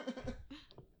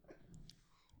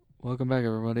Welcome back,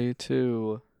 everybody,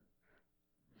 to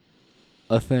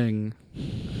a thing.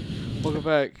 Welcome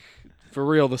back, for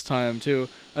real this time, to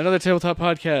another tabletop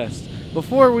podcast.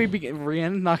 Before we begin,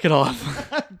 Rianne, knock it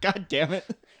off. God damn it.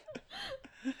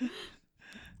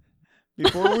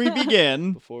 Before we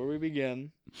begin,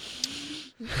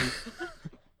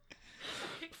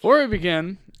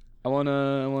 I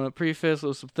wanna preface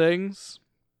with some things.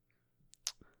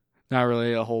 Not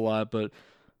really a whole lot, but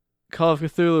Call of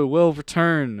Cthulhu will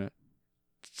return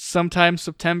sometime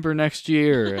September next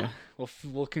year.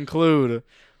 We'll conclude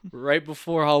right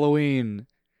before Halloween.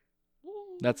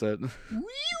 That's it.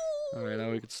 All right,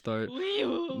 now we can start.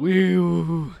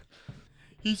 Woo!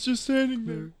 he's just standing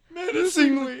there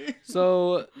menacingly.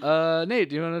 So, Nate,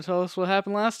 do you want to tell us what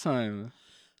happened last time?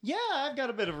 Yeah, I've got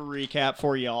a bit of a recap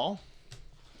for y'all.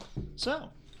 So,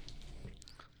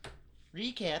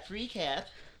 recap.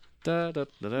 Da da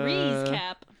da da. Reese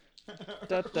cap.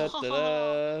 Da da da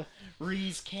da.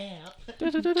 Recap. Da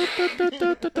da da da da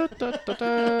da da da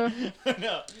da.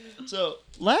 No. So,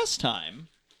 last time,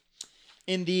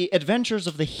 in the Adventures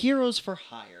of the Heroes for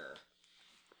Hire,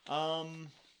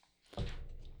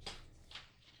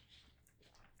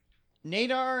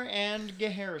 Nadar and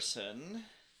Geharrison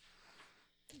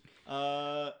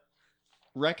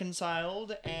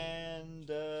reconciled,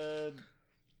 and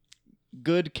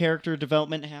good character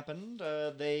development happened.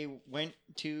 They went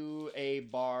to a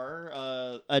bar,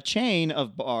 a chain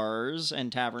of bars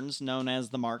and taverns known as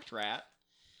the Marked Rat.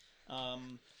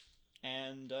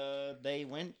 And they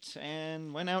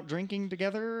went out drinking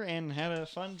together and had a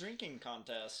fun drinking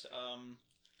contest.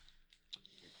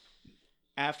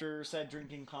 After said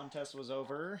drinking contest was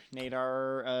over,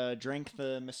 Nadar drank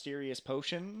the mysterious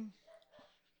potion.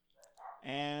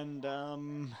 And,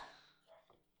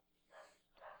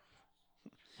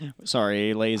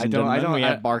 sorry, ladies and gentlemen, we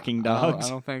have barking dogs. I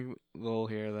don't think they'll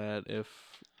hear that if...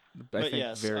 I But think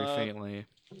yes, very faintly.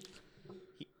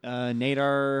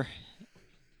 Nadar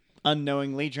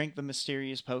unknowingly drank the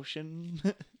mysterious potion.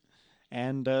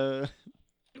 And, It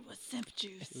was simp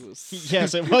juice.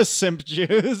 yes, it was simp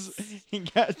juice. He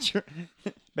got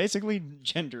basically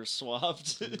gender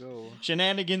swapped. Go.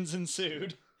 Shenanigans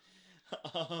ensued.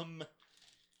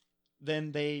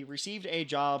 Then they received a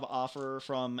job offer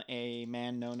from a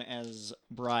man known as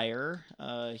Briar.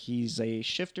 He's a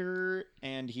shifter,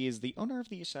 and he is the owner of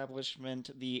the establishment,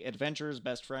 the Adventurer's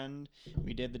Best Friend.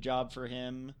 We did the job for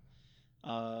him.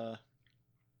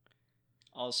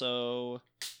 Also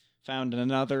found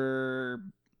another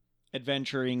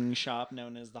adventuring shop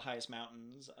known as the Highest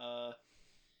Mountains.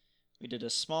 We did a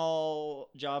small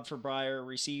job for Briar,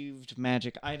 received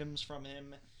magic items from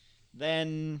him,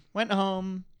 then went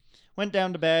home, went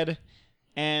down to bed,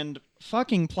 and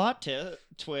fucking plot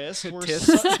twist. We're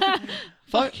Tits.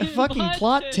 fucking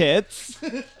plot tits.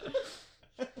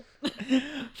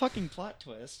 Fucking plot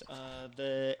twist.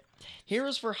 The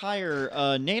Heroes for Hire,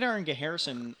 Nadar and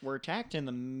Geharrison were attacked in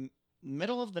the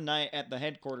middle of the night at the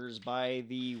headquarters by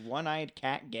the One-Eyed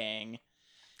Cat Gang,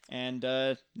 and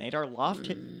Nadar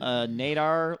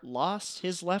lost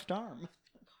his left arm.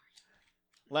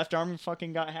 Left arm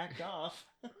fucking got hacked off.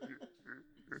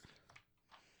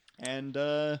 And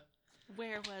Where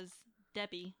was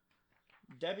Debbie?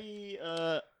 Debbie,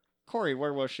 Corey,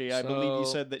 where was she? I believe you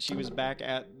said that she was back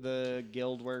at the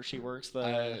guild where she works,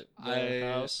 the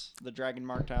house, the Dragon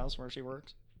Marked house where she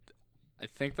works. I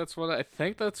think that's what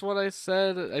I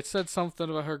said. I said something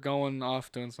about her going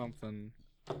off doing something.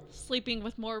 Sleeping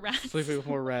with more rats. Sleeping with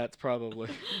more rats, probably.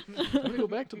 Let me go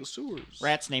back to the sewers.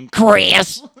 Rat's named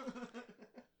Chris.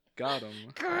 Got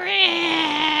him.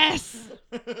 Chris!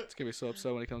 It's gonna be so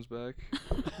upset when he comes back.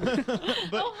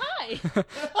 Oh, hi!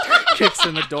 Kicks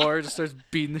in the door, just starts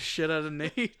beating the shit out of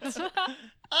Nate.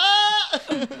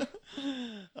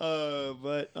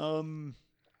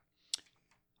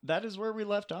 That is where we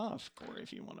left off, Corey,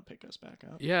 if you want to pick us back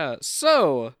up. Yeah,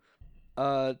 so,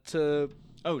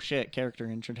 Oh shit, character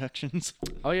introductions.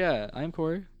 Oh yeah, I'm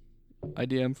Corey. I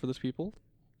DM for this people.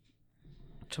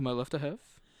 To my left I have...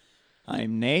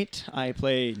 I'm Nate. I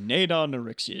play Nadar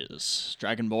Nerexius,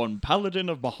 Dragonborn Paladin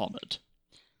of Bahamut.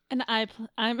 And I'm...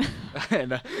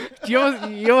 And, you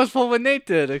almost pulled what Nate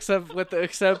did, except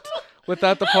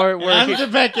without the part where I'm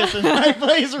Debeckus, and I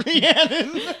play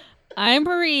Rhiannon. I'm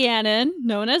Rhiannon,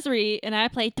 known as Rhi, and I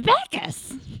play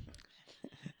Debacus,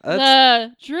 that's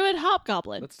the druid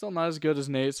hobgoblin. still not as good as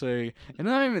Nate saying, and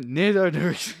I'm Nadar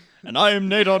Nerexius. And I am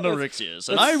Nadar Nerexius,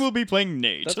 and I will be playing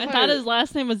Nate. That's I why thought his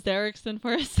last name was Derrickson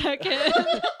for a second.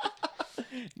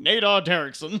 Nadar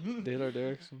Derrickson. Nadar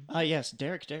Derrickson. Yes,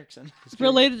 Derek Derrickson. It's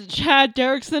related to Chad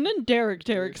Derrickson and Derek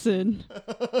Derrickson.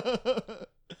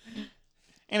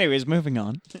 Anyways, moving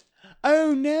on.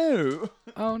 Oh no!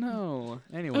 Oh no.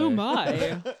 Anyway. Oh my.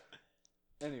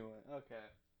 Anyway, okay.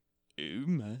 Oh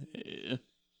my.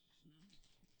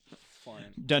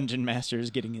 Fine. Dungeon Master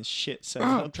is getting his shit set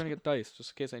I'm up. trying to get dice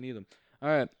just in case I need them. All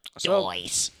right. So,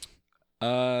 Dice. it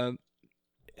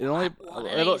only What are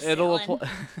it'll you it'll selling? apply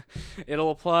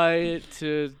it'll apply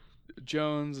to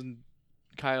Jones and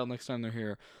Kyle next time they're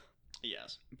here.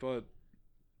 Yes. But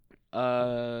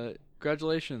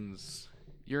congratulations.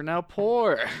 You're now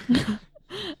poor.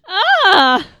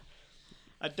 Ah!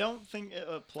 I don't think it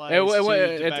applies It- to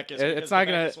it- Debeckus it's because not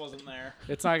gonna- Debeckus wasn't there.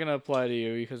 It's not gonna apply to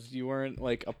you because you weren't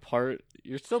like a part.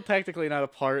 You're still technically not a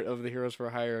part of the Heroes for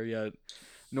Hire yet,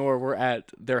 nor were at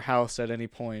their house at any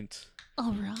point.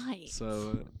 All right.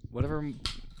 So whatever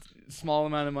small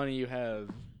amount of money you have,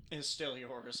 It's still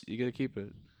yours. you gotta keep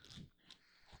it.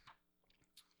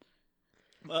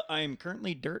 But I am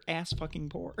currently dirt ass fucking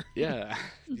poor. Yeah.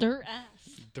 Dirt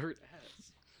ass. Dirt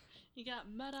You got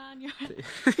mud on your head.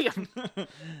 ass.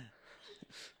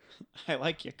 I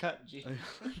like your cut, G.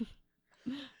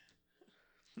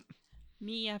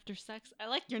 Me after sex. I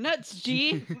like your nuts,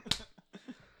 G.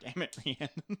 Damn it,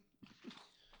 Rhiannon.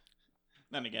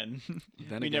 Then again,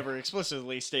 Then we again- never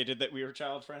explicitly stated that we were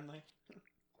child friendly.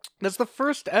 That's the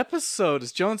first episode.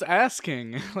 Is Jones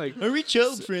asking like. Are we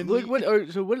child Like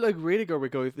so what like rating are we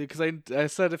going with? Because I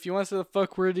said if you want to say the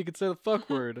fuck word, you can say the fuck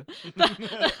word.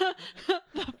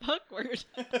 the fuck word.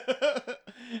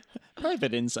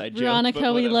 Private inside joke. Veronica,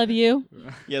 but we whatever. love you.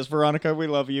 Yes, Veronica, we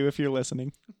love you if you're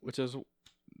listening. Which is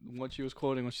what she was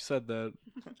quoting when she said that.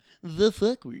 The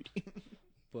fuck word.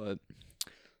 But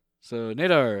so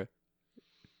Nadar,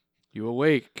 you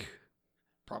awake.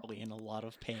 Probably in a lot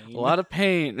of pain. A lot of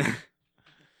pain.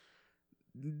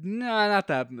 No, not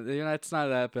that. It's not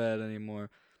that bad anymore.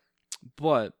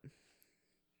 But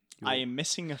I am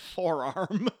missing a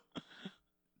forearm.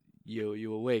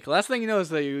 you awake. Last thing you know is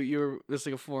that you're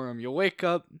missing a forearm. You wake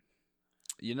up.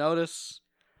 You notice.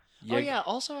 Oh yeah,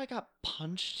 also I got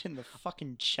punched in the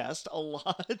fucking chest a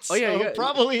lot. Oh, yeah, so you got-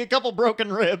 probably a couple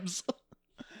broken ribs.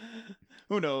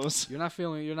 Who knows? You're not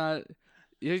feeling. You're not.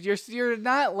 You're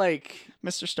not like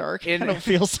Mr. Stark, In- I don't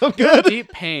feel so good.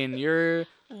 deep pain. You're.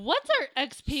 What's our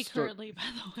XP Start- currently, by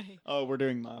the way? Oh, we're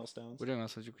doing milestones. We're doing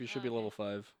this. You should be level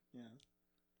 5. Yeah.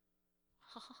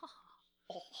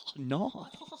 Oh, no.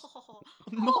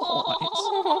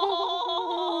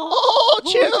 oh,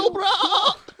 chill, bro.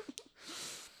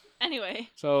 Anyway,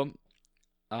 So,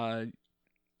 as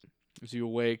you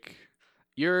awake,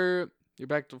 you're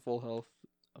back to full health.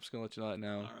 I'm just gonna let you know that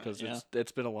now Alright, because yeah.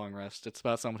 it's been a long rest. It's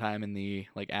about sometime in the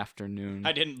afternoon.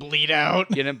 I didn't bleed out.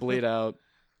 You didn't bleed out.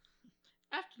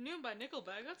 Afternoon by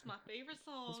Nickelback. That's my favorite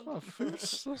That's song. my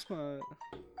first. That's my.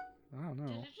 I don't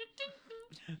know.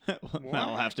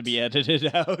 That'll have to be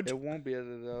edited out. It won't be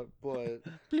edited out, but Bloop,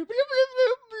 bloop,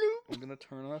 bloop, bloop, I'm gonna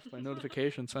turn off my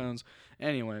notification sounds.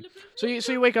 Anyway, so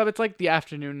you wake up. It's like the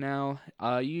afternoon now.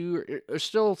 You are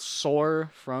still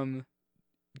sore from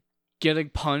getting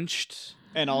punched bloop.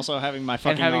 And also having my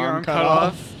fucking and having your arm arm cut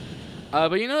off.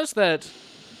 But you notice that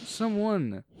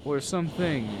someone or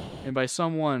something, and by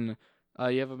someone,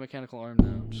 you have a mechanical arm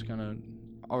now, just kind of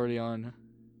already on.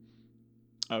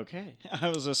 Okay. I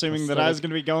was assuming that Aesthetic. I was going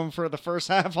to be going for the first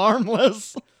half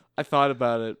armless. I thought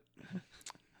about it.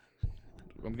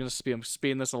 I'm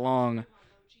speeding this along.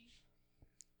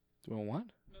 Doing what?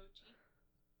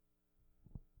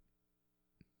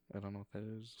 I don't know what that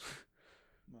is.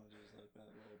 like that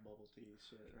little bubble tea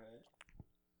shit, right?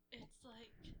 It's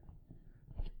like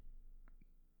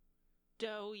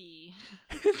doughy,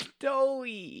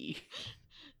 Doughy.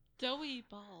 doughy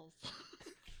balls.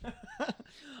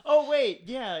 Oh wait,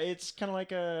 yeah, it's kind of like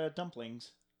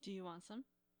dumplings. Do you want some?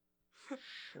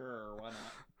 Sure, why not?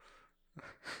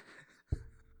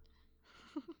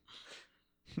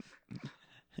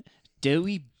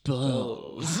 Doughy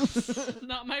balls.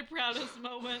 Not my proudest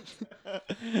moment.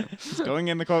 It's going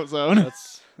in the quote zone.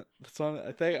 That's on.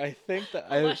 I think that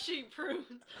I. Fleshy prunes.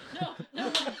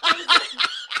 No.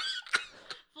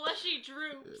 Fleshy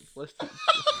droops.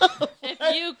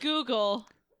 If you Google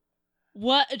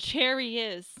what a cherry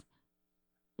is,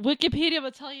 Wikipedia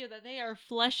will tell you that they are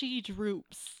fleshy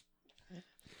droops.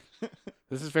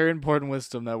 This is very important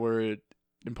wisdom that we're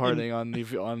imparting on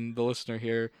the listener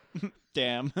here.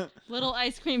 Damn. Little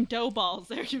ice cream dough balls.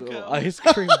 There you Little go. ice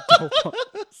cream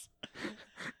balls.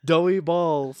 Doughy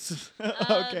balls.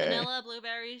 Okay. Vanilla,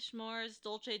 blueberry, s'mores,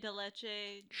 dulce de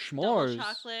leche, S'mores. double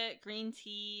chocolate, green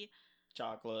tea,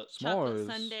 Chocolate. chocolate S'mores.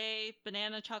 sundae,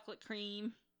 banana chocolate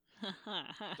cream.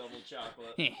 Double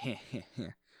chocolate.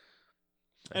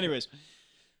 Anyways,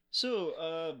 so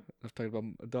I'm talking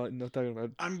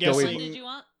about. I'm Doughy What guessing did you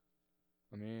want?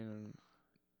 I mean,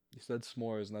 you said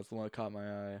s'mores, and that's the one that caught my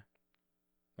eye.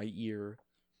 My ear.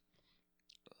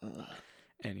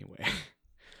 Anyway.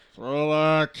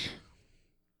 Throwback.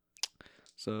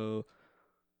 So,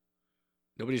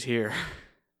 nobody's here.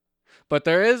 But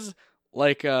there is,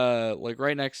 like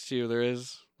right next to you, there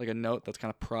is, like, a note that's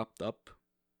kind of propped up.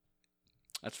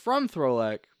 That's from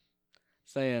Throlak,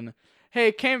 saying,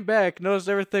 hey, came back, noticed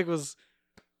everything was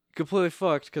completely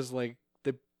fucked, because, like,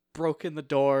 they broke in the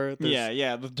door.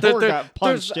 Yeah, the door got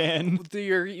punched in.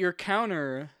 Your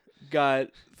counter got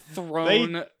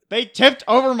thrown. They tipped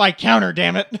over my counter,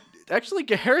 damn it. Actually,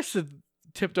 Harrison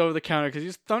tipped over the counter because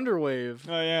he's Thunderwave.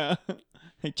 Oh, yeah.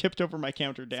 They tipped over my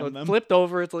counter, damn So them. it flipped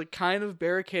over. It's like kind of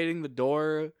barricading the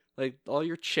door. Like all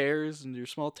your chairs and your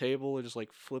small table are just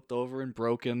like flipped over and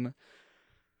broken.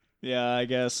 Yeah, I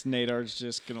guess Nadar's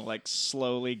just gonna like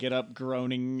slowly get up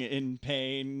groaning in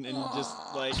pain and just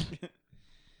like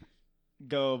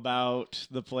go about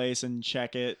the place and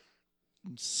check it,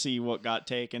 see what got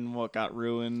taken, what got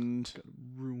ruined.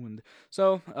 Ruined.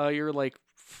 So your like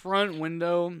front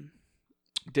window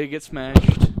did get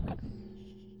smashed.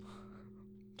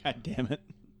 God damn it.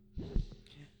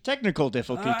 Technical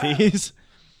difficulties.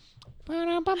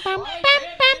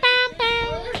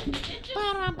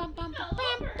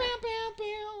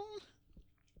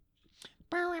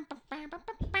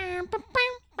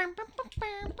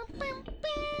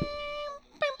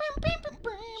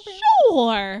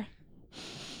 Sure.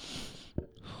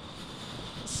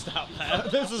 Stop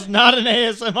that. This is not an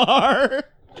ASMR.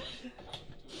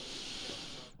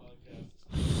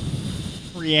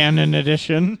 Rhiannon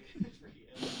edition.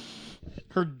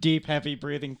 Her deep, heavy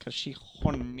breathing because she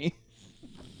horny.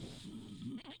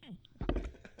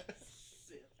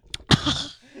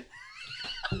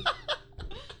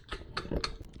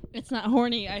 It's not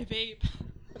horny, I vape.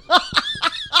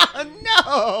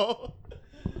 No!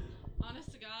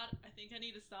 Honest to God, I think I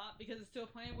need to stop because it's to a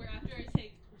point where after I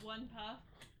take one puff,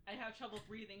 I have trouble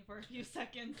breathing for a few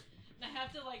seconds. And I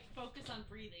have to like focus on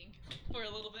breathing for a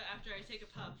little bit after I take a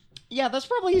puff. Yeah, that's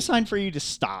probably a sign for you to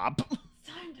stop. It's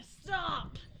time to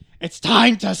stop! It's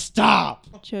time to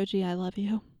stop! Joji, I love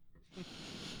you.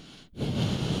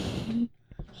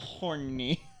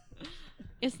 Horny.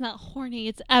 It's not horny,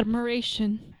 it's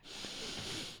admiration.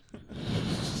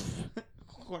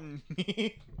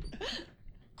 Horny.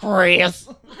 Chris!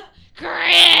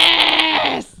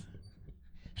 Chris!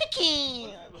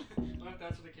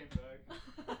 That's when it came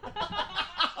back.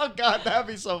 Oh god, that'd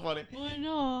be so funny. I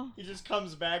know. He just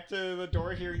comes back to the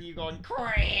door hearing you going,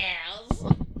 Chris!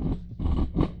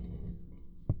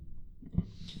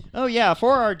 Oh yeah,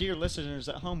 for our dear listeners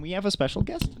at home, we have a special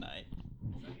guest tonight.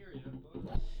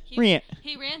 He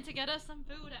ran to get us some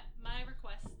food at my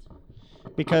request.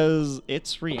 Because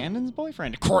it's Rhiannon's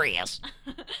boyfriend, Chris!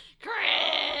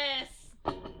 Chris!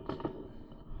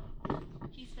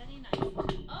 He's very nice.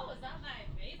 Oh, is that my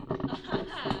vape?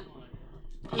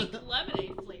 Pink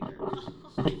lemonade flavor.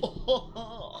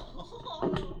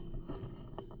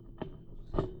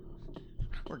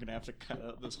 We're gonna have to cut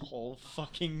out this whole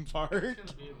fucking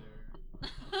part.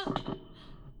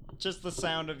 Just the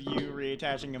sound of you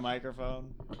reattaching a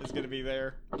microphone is gonna be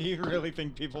there. Do you really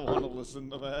think people want to listen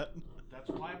to that? That's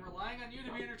why I'm relying on you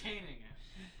to be entertaining.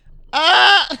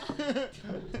 Ah!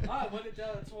 What it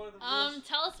does, it's one of the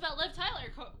Tell us about Liv Tyler,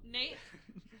 Nate.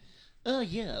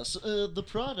 Yes, the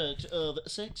product of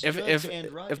sex, If drugs,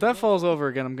 and rock if and that roll. falls over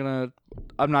again,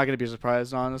 I'm not gonna be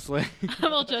surprised, honestly.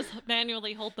 We'll just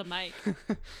manually hold the mic.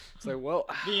 It's like, well,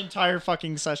 The entire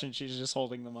fucking session, she's just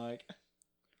holding the mic.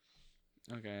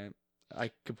 okay,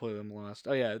 I completely am lost.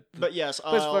 Oh yeah, But yes,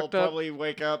 Place I'll fucked up. probably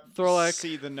wake up, Throwback.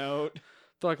 see the note.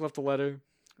 Thork left a letter,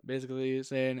 basically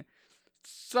saying,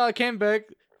 "Saw I came back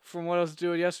from what I was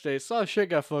doing yesterday. Saw shit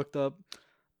got fucked up.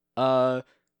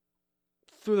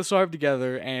 Threw the SARB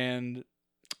together and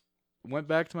went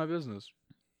back to my business.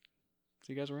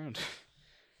 See you guys around."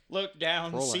 Look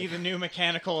down, Throwback. see the new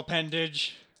mechanical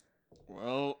appendage.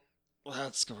 Well,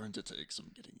 that's going to take some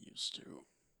getting used to.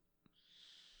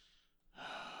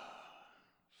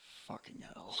 Fucking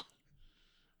hell.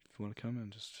 If you want to come in,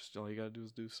 just all you gotta do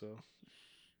is do so.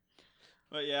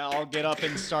 But yeah, I'll get up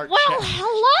and start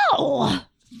Hello!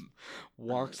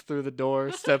 Walks through the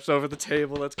door, steps over the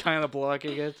table that's kind of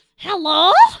blocking it.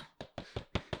 Hello?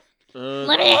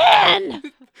 Let me in!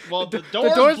 Well, the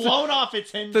door's door's blown off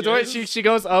its hinges. The door. She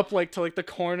goes up like to like the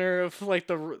corner of like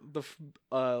the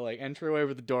like entryway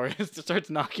where the door is. To starts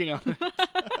knocking on it.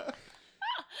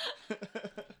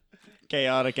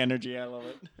 Chaotic energy, I love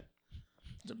it.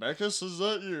 Demecus, is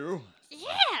that you?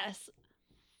 Yes!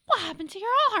 What happened to your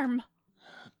arm?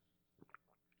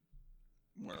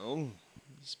 Well,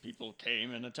 These people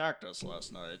came and attacked us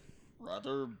last night.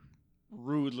 Rather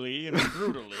rudely and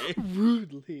brutally.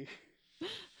 Rudely.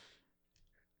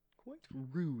 Quite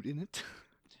rude, isn't it?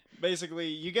 Basically,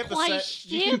 you get the Quite sense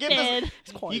you stupid.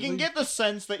 can get the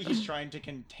sense that he's trying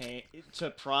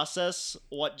to process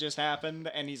what just happened,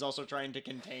 and he's also trying to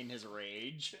contain his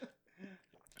rage.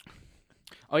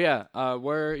 Oh yeah,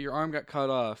 where your arm got cut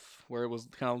off, where it was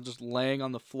kind of just laying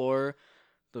on the floor,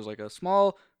 there's like a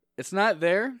small. It's not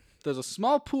there. There's a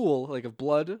small pool like of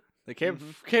blood that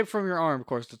came from your arm. Of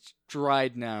course, it's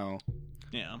dried now,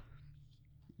 Yeah,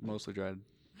 mostly dried.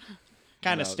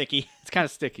 kind of No. sticky. It's kind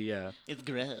of sticky, yeah. It's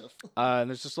gross.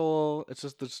 And there's just a little.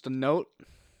 There's just a note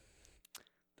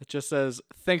that just says,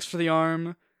 "Thanks for the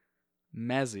arm,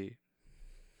 Mazzy."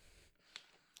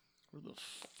 Where the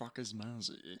fuck is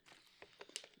Mazzy?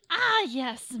 Ah,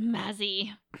 yes,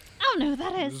 Mazzy. Oh, no,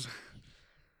 that is.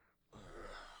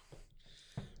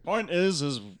 Point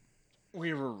is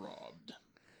we were robbed.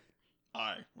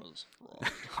 I was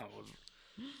robbed.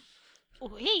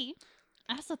 We?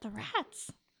 As with the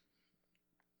rats.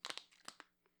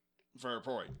 Fair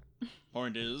point.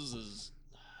 Point is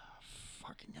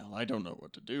fucking hell, I don't know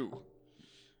what to do.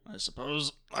 I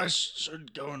suppose I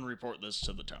should go and report this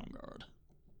to the town guard.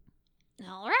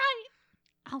 All right.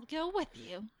 I'll go with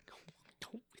you.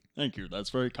 Thank you, that's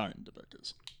very kind,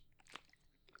 Debeckus.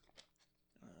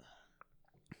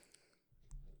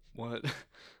 What?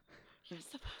 You're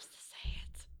supposed to say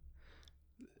it.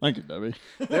 Thank you, Debbie.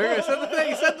 There, I said the thing.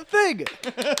 You said the thing.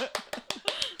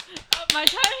 My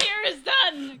time here is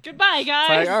done. Goodbye,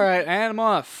 guys. It's like, all right, and I'm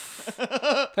off.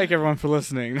 Thank everyone for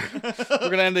listening. We're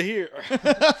gonna end it here.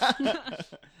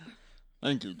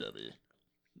 Thank you, Debbie.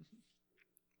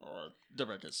 Or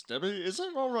Debeckus. Debbie, is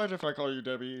it alright if I call you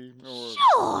Debbie? Or... Sure.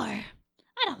 I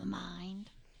don't mind.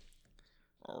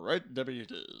 Alright, Debbie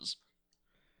it is.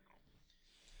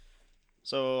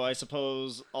 So I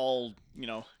suppose I'll,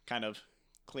 kind of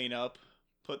clean up,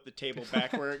 put the table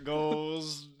back where it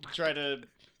goes, try to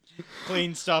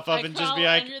clean stuff up I and just be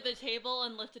crawl like... under the table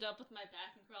and lift it up with my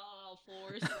back and crawl on all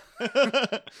fours.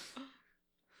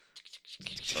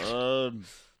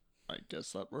 I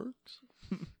guess that works.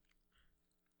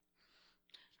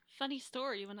 Funny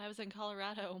story, when I was in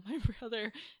Colorado, my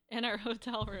brother in our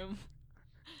hotel room,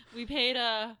 we paid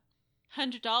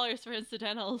 $100 for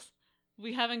incidentals.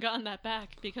 We haven't gotten that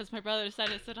back because my brother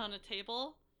decided to sit on a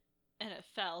table and it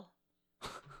fell.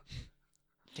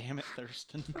 Damn it,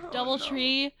 Thurston.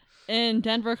 Doubletree in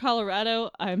Denver, Colorado.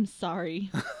 I'm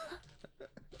sorry.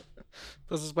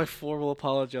 This is my formal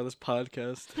apology on this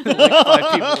podcast. Like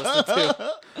 5 people listen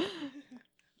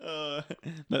to.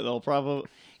 They'll probably...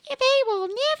 They will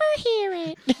never hear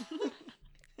it.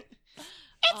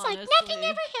 It's like nothing Honestly.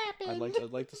 ever happened.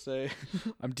 I'd like to say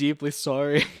I'm deeply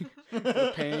sorry for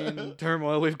the pain and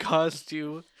turmoil we've caused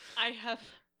you. I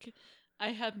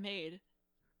have made.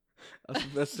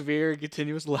 A severe and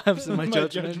continuous lapse in my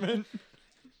judgment.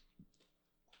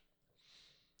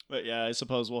 But yeah, I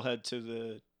suppose we'll head to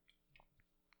the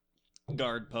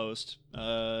guard post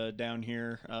down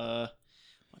here.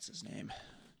 What's his name?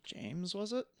 James,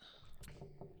 was it?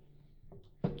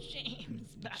 James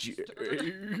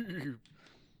Baxter.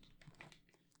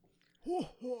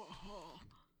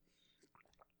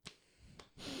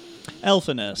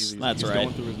 Elfinus. That's He's right.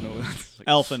 going through his notes. Like,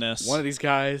 Elfinus. one of these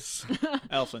guys.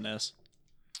 Elfinus.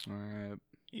 All right.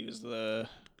 He was the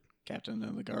captain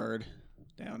of the guard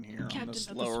down here on Captain this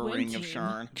of the lower swim ring of team.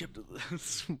 Sharn.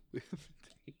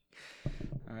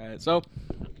 All right. So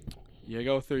you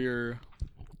go for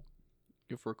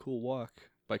a cool walk.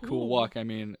 By cool Ooh. walk, I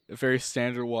mean a very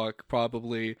standard walk,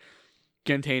 probably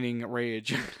containing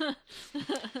rage.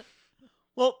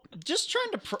 Well, just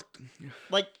trying to,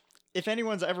 if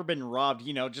anyone's ever been robbed,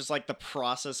 just like the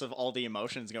process of all the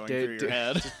emotions going through your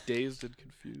head. Just dazed and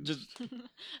confused. Just,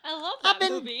 I love that I've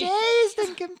been movie. dazed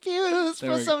and confused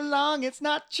There for we so long, it's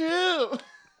not true.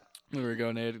 There we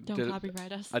go, Nate. Don't Did it-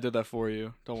 copyright us. I did that for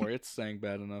you. Don't worry, it's sang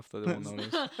bad enough that they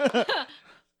won't notice.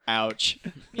 Ouch.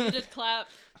 Muted clap.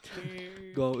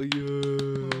 Go, yeah.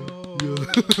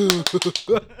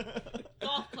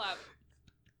 Golf clap.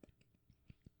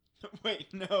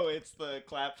 Wait, no, it's the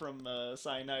clap from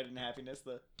Cyanide and Happiness.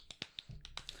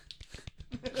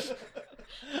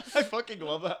 I fucking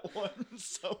love that one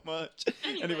so much.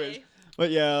 Anyway. Anyways, but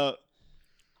yeah,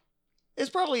 it's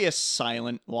probably a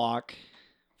silent walk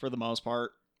for the most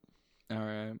part. All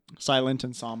right, Silent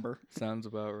and somber. sounds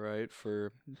about right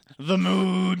for The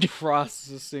mood.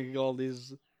 processing all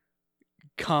these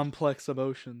complex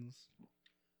emotions.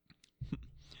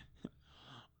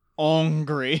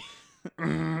 Angry.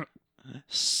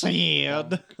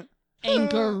 Sad.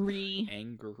 Angry.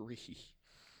 Angry.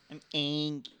 I'm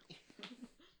angry.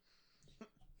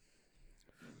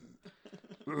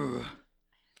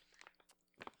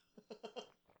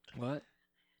 What?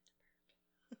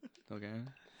 Okay.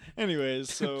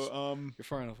 Anyways, so You're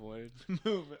far enough away.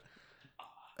 move it.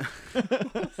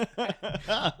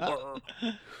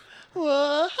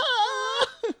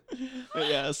 But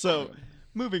yeah, so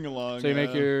moving along. So you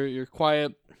make your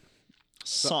quiet,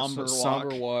 somber walk.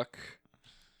 somber walk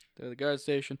to the guard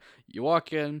station. You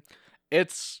walk in.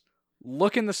 It's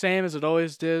looking the same as it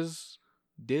always does.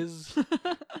 Diz nuts.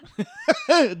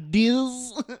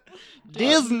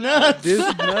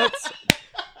 Diz nuts.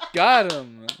 Got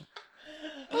him.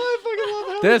 I fucking love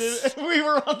how This- we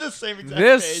were on the same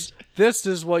exact page. This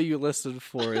is what you listened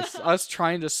for. It's us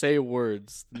trying to say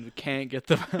words and we can't get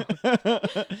them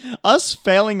out. Us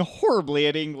failing horribly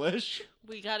at English.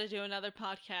 We got to do another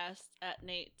podcast at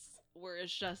Nate's where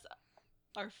it's just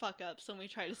our fuck ups when we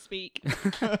try to speak.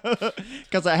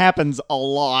 Because it happens a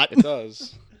lot. It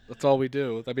does. That's all we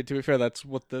do. I mean, to be fair, that's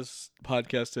what this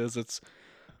podcast is. It's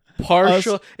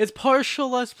partial. It's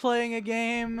partial us playing a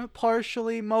game,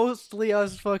 mostly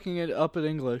us fucking it up in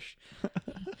English.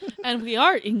 And we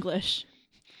are English.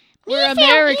 We We're feel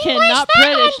American, English, not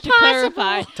that British, to impossible.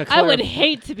 clarify. To I would clarify.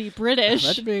 hate to be British.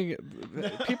 Imagine being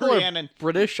people are Rhiannon.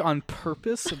 British on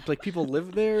purpose. Like people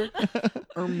live there.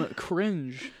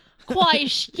 Cringe. Quite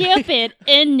stupid,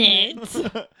 isn't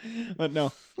it? But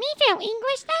no. Me feel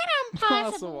English, that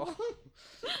impossible.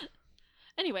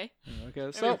 Anyway,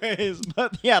 Okay, so Anyways,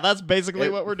 but yeah, that's basically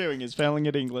It- what we're doing is failing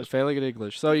at English. failing at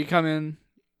English. So you come in.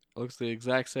 Looks the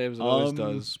exact same as it always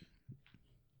does.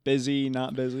 Busy,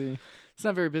 not busy. It's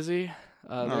not very busy.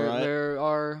 Alright. There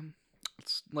are.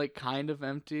 It's like kind of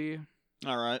empty.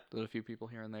 All right. There's a few people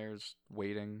here and there just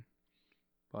waiting.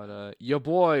 But your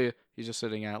boy, he's just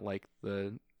sitting at like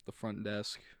the front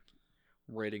desk,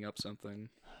 writing up something.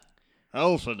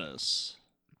 Alphanus,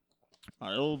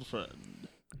 my old friend.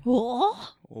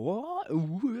 What? What?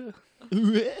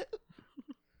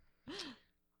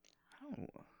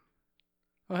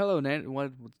 Oh, hello, Nate.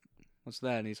 What's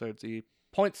that? And he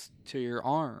points to your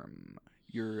arm.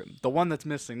 The one that's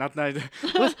missing, not that.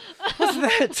 What's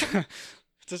that? It's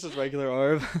just his regular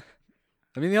arm.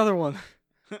 I mean the other one.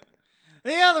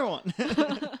 The other one.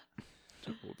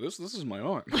 Well, this is my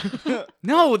arm.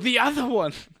 No, the other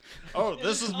one. Oh,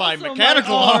 this is my Also my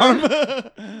mechanical arm.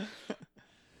 arm.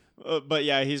 But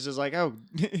yeah, he's just like, oh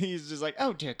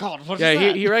dear God, what is Yeah,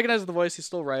 that? he recognizes the voice. He's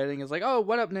still writing. He's like, oh,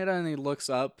 what up, Nita? And he looks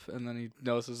up, and then he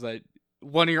notices that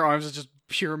one of your arms is just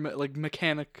pure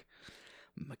mechanical.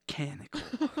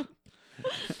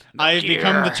 I've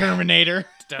become the Terminator.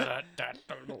 God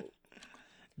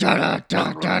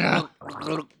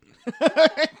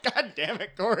damn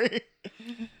it, Corey.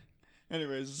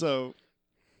 Anyways, so,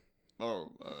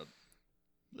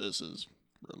 this is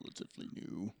relatively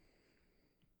new.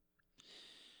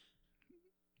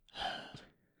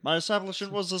 My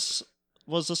establishment was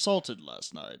assaulted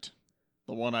last night.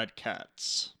 The one-eyed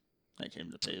cats. They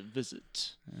came to pay a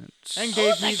visit. And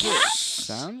gave me this.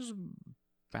 Sounds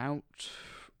about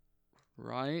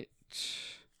right.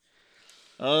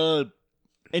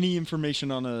 Any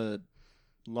information on a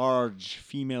large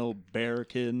female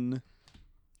bearkin?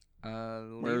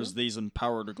 Wears these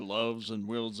empowered gloves and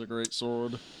wields a great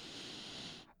sword.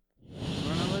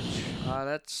 knowledge?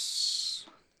 That's.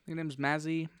 Her name's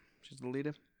Mazzy. She's the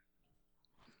leader.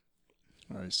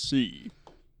 I see.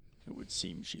 It would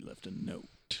seem she left a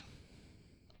note.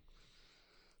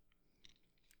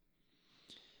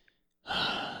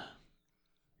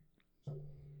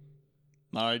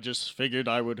 I just figured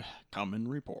I would come and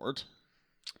report.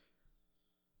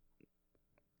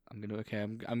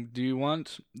 Do you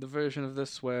want the version of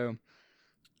this where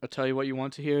I tell you what you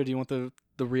want to hear? Or do you want the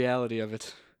reality of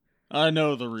it? I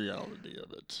know the reality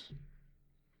of it.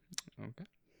 Okay.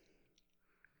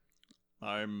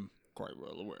 I'm quite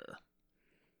well aware.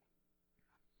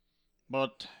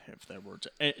 But if there were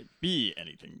to be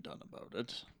anything done about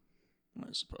it,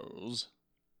 I suppose.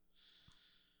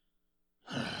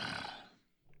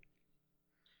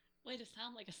 way to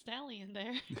sound like a stallion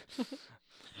there.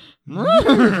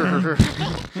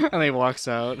 And he walks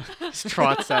out, just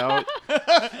trots out.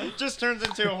 Just turns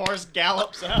into a horse,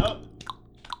 gallops out.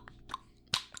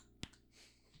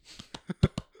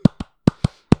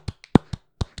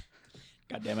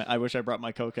 God damn it, I wish I brought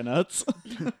my coconuts.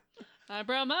 I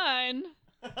brought mine.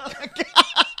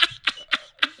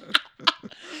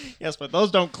 Yes, but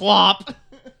those don't clop.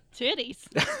 Titties.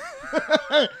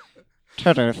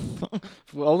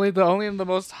 Only in the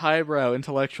most highbrow,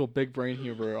 intellectual, big brain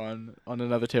humor on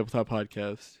another tabletop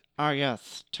podcast. Ah,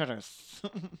 yes, Titters.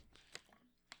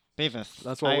 Beavis.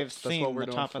 That's what I've that's seen what we're the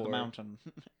doing top of the for. mountain.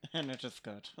 And it is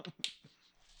good.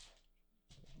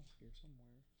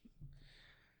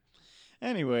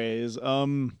 Anyways,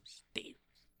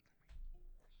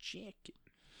 Jacket.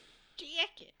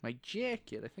 Jacket. My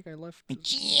jacket. I think I left.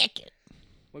 Jacket.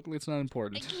 Luckily, it's not I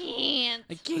important. can't.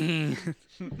 I can't.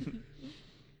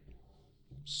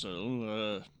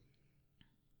 so,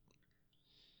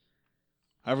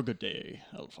 have a good day,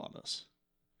 Alphonsus.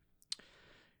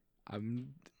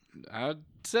 I'd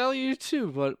tell you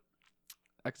too, but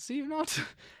I can see you not.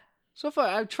 So far,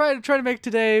 I'm trying to make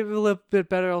today a little bit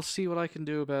better. I'll see what I can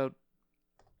do about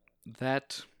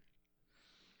that.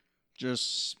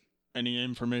 Just any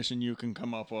information you can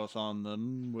come up with on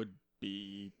them would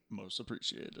be most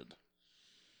appreciated.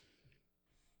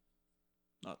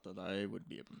 Not that I would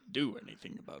be able to do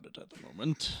anything about it at the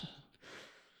moment.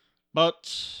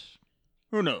 But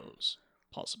who knows?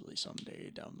 Possibly someday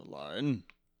down the line.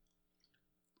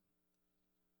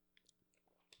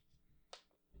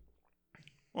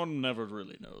 One never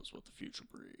really knows what the future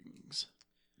brings.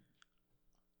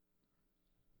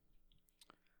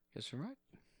 Guess you're right.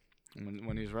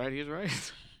 When he's right, he's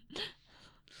right.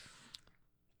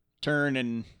 Turn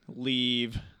and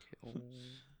leave.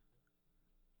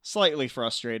 Slightly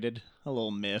frustrated, a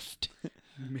little miffed.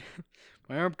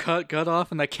 My arm cut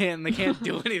off, and they can't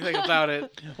do anything about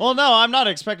it. Well, no, I'm not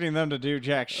expecting them to do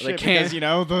jack shit can't. because, you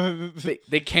know,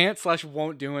 They can't /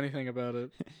 won't do anything about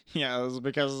it. yeah, it was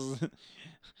because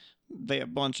they a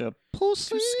bunch of Too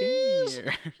pussies.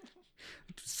 scared.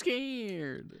 Too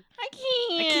scared. I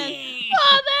can't.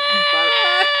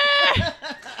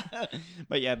 Mother!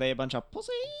 But yeah, they a bunch of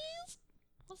pussies.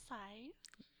 Pussy.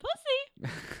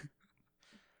 Pussy.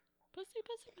 Pussy,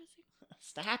 pussy, pussy.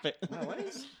 Stop it. Wow, what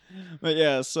is- But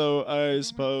yeah, so I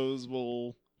suppose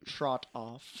we'll trot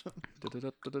off. They're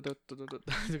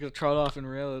gonna trot off in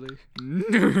reality.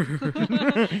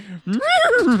 I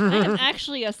am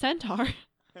actually a centaur.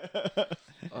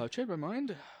 Change my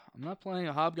mind. I'm not playing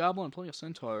a hobgoblin. I'm playing a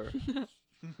centaur.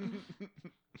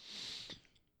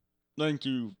 Thank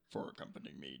you for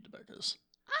accompanying me, Debeckus.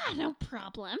 No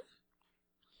problem.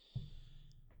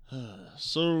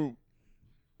 So,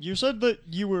 you said that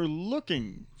you were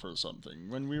looking for something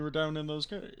when we were down in those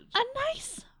caves. A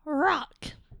nice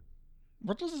rock.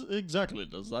 What exactly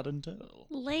does that entail?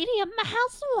 Lady of my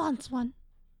house wants one.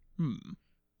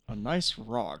 A nice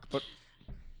rock, but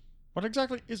what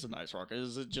exactly is a nice rock?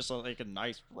 Is it just like a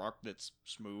nice rock that's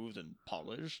smooth and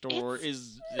polished, or It's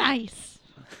is Nice.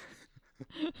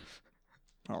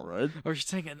 all right, Or you're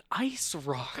saying an ice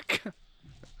rock.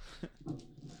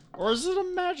 or is it a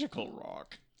magical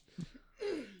rock?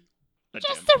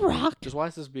 Just a rock. Just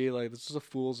watch this be like, this is a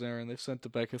fool's errand. They've sent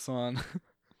Debeckus on.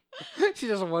 She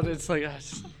doesn't want it. It's like,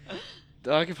 just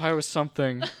occupy with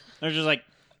something. They're just like,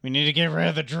 we need to get rid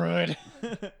of the druid.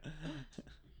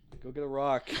 Go get a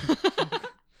rock.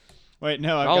 Wait,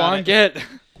 no, I've All got on it. get.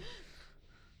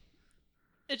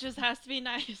 It just has to be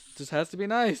nice. Just has to be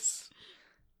nice.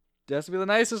 It has to be the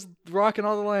nicest rock in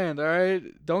all the land, alright?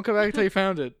 Don't come back until you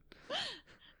found it.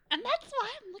 And that's why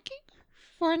I'm looking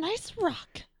for a nice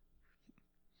rock.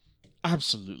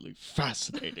 Absolutely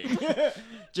fascinating.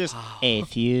 Just A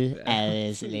few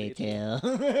hours later.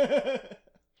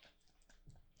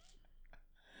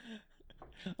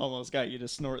 almost got you to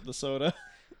snort the soda.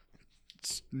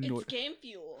 It's Snort. game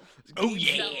fuel. Oh, game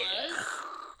yeah. fellas.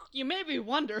 You may be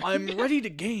wondering. I'm ready to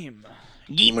game.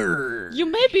 Gamer. You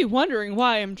may be wondering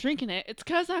why I'm drinking it. It's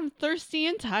because I'm thirsty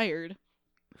and tired.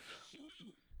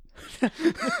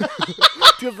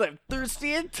 Because I'm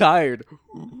thirsty and tired.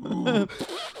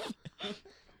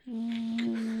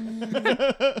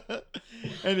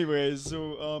 Anyways,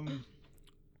 so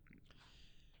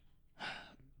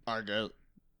I guess,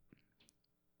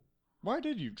 why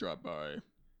did you drop by?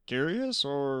 Curious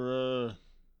or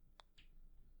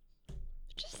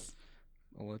Just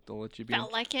I'll let you be.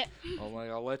 felt like it.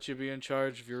 I'll let you be in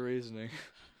charge of your reasoning.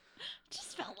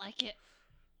 Just felt like it.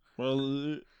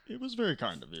 well, it was very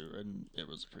kind of you and it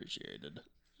was appreciated.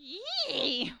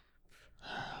 Yee.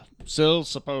 Still,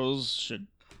 suppose should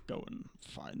go and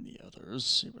find the others,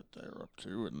 see what they're up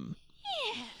to, and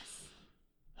Yes.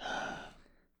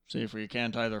 see if we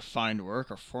can't either find work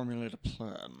or formulate a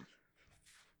plan.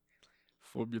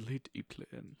 Formulate a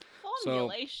plan.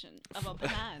 Formulation of a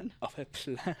plan. Of a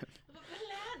plan. Of a plan,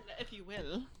 if you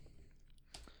will.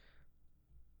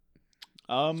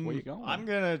 where you going? I'm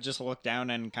gonna just look down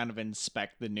and kind of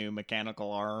inspect the new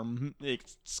mechanical arm,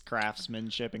 its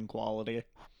craftsmanship and quality.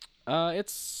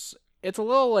 It's a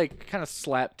little like kind of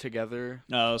slapped together.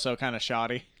 Oh, so kind of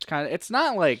shoddy. It's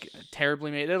not like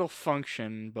terribly made. It'll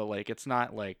function, but like it's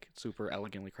not like super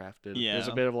elegantly crafted. There's a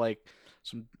Yeah. bit of like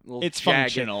some little It's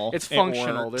jagged. functional. It's It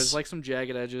functional. works. There's like some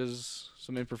jagged edges,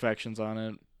 some imperfections on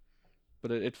it,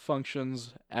 but it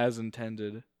functions as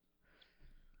intended.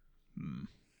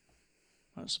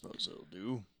 I suppose it'll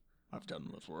do. I've done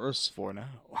with worse. For now.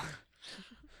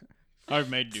 I've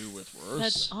made do with worse.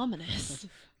 That's ominous.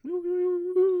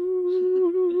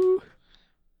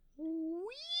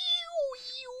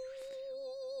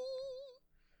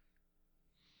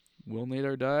 Will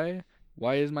Nadar die?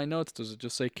 Why is my notes? Does it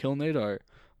just say kill Nadar?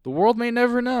 The world may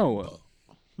never know.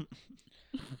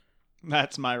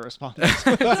 That's my response.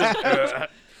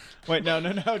 Wait, no.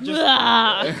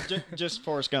 Ah. Just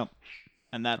Forrest Gump.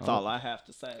 And that's all I have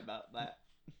to say about that.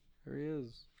 There he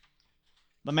is.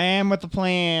 The man with the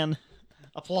plan.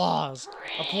 Applause.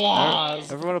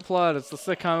 Applause. Everyone applaud. It's the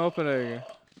sitcom opening.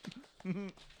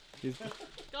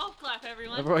 Golf clap,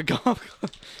 everyone. Everyone golf.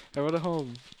 Everyone at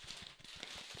home.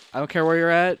 I don't care where you're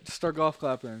at. Just start golf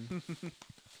clapping.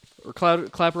 Or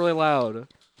clap really loud.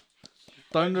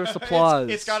 Thunderous applause.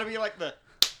 It's got to be like the...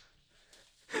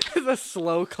 the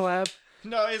slow clap.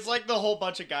 No, it's like the whole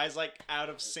bunch of guys like out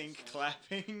of sync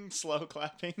clapping, slow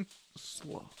clapping.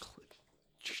 Slow clap.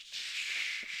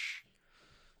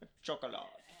 Chocolate.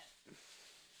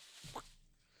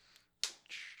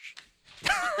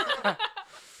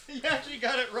 You actually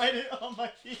got it right on my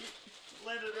feet.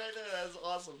 Landed right there. That was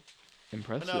awesome.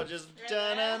 Impressive. No, just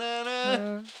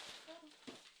da-na-na-na.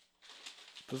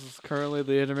 This is currently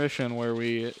the intermission where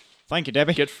we Thank you,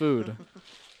 Debbie. get food.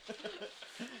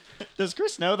 Does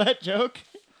Chris know that joke?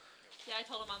 Yeah, I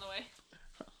told him on the way.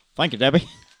 Thank you, Debbie.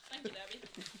 Thank you, Debbie.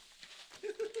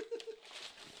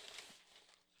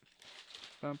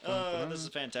 This is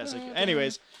fantastic.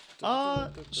 Anyways,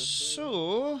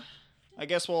 so I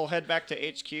guess we'll head back to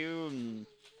HQ and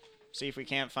see if we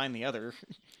can't find the other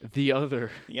the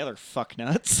other fuck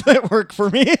nuts that work for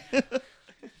me.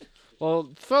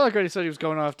 Well, Thriller already said he was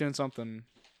going off doing something.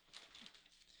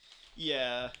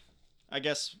 Yeah, I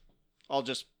guess I'll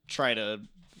just try to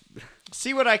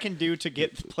see what I can do to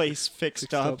get the place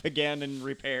fixed up again and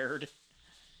repaired.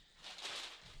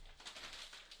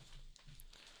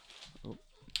 Oh.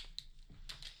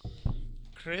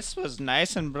 Chris was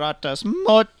nice and brought us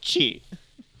mochi.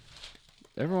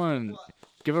 Everyone,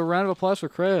 give a round of applause for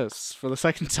Chris for the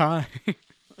second time.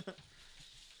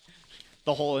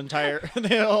 The whole entire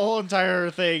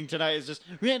thing tonight is just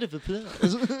round of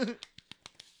applause.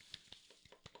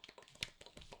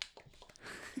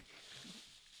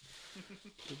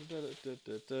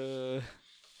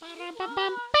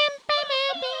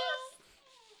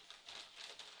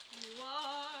 You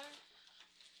are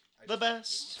The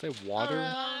best. Say water.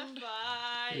 on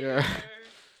fire. Yeah.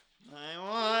 I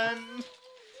won.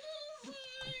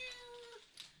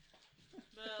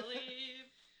 Believe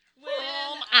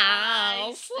when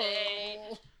I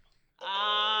say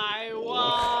I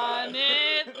want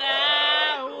it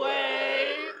that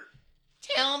way.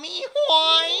 Tell me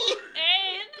why.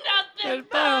 Ain't nothing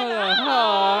but But a a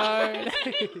heart.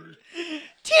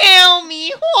 Tell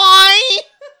me why.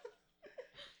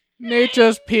 Nate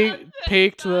just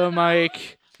peeked the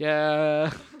mic.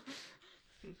 Yeah.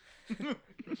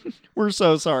 We're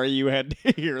so sorry you had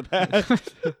to hear that.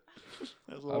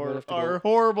 That's our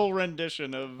horrible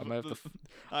rendition of I might have to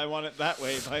I Want It That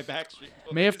Way by Backstreet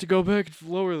Boys. may have to go back and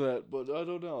lower that, but I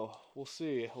don't know. We'll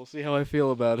see. We'll see how I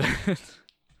feel about it.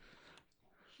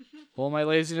 Will my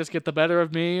laziness get the better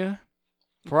of me?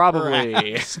 Probably.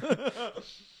 Perhaps.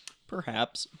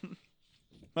 Perhaps.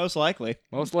 Most likely.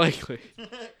 Most likely.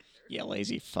 You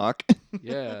lazy fuck.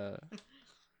 Yeah.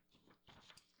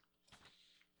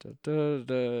 Da, da,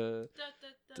 da,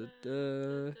 da,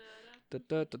 da, da,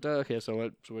 da, da, da. Okay, so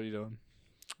what are you doing?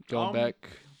 Going back.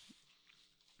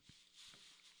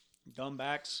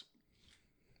 Gumbacks.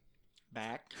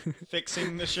 Back.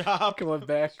 Fixing the shop. Come on,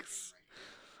 back.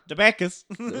 The Bacchus.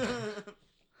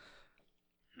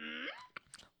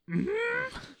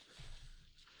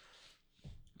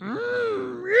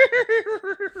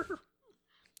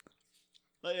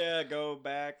 But yeah, go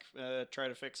back, try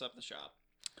to fix up the shop.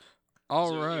 All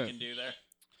See what right. you can do there.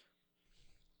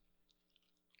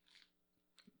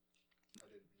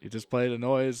 He just played a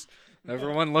noise.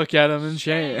 Everyone look at him in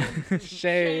shame.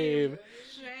 Shame.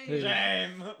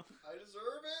 Shame. I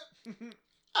deserve it.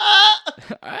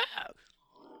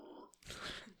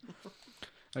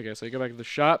 Okay, so you go back to the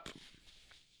shop.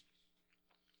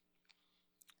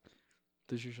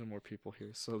 There's usually more people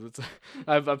here, so that's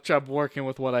I'm working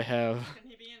with what I have. Can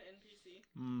he be an NPC?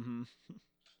 Mm-hmm.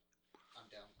 I'm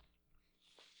down.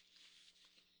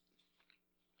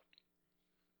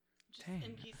 Just Dang.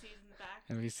 NPCs in the back.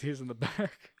 NPCs in the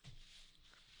back.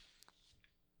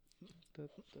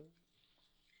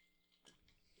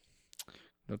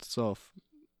 Note to self.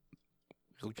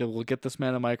 We'll get this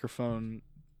man a microphone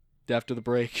after the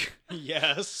break.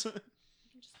 Yes.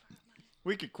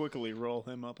 We could quickly roll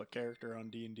him up a character on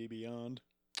D&D Beyond.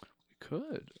 We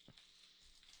could.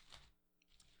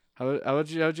 How'd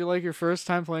you like your first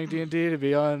time playing D&D to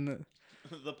be on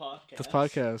The podcast. this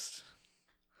podcast?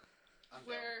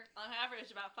 Where on average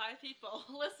about 5 people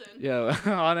listen. Yeah,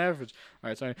 on average. All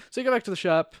right, sorry. So you go back to the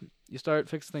shop. You start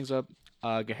fixing things up.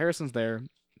 Harrison's there.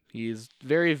 He's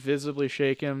very visibly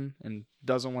shaken and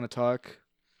doesn't want to talk.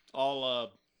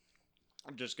 I'll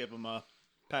just give him a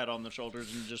pat on the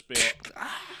shoulders and just be like,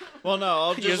 well, no,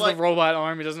 I'll He just has like the robot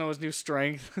arm. He doesn't know his new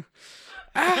strength.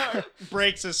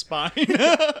 breaks his spine.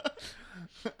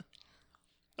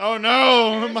 Oh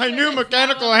no, my new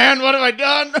mechanical hand, what have I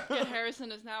done? Yeah,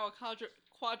 Harrison is now a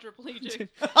quadriplegic.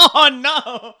 Oh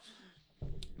no.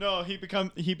 No, he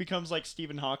becomes like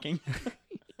Stephen Hawking.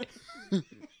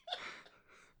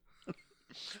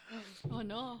 Oh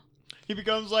no. He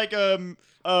becomes like a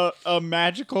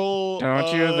magical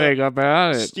Don't you think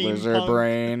about it, steampunk- lizard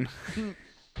brain.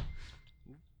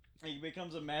 He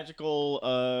becomes a magical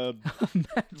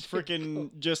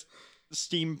freaking just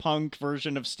steampunk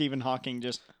version of Stephen Hawking,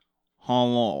 just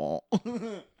hello.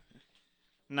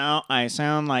 Now I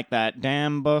sound like that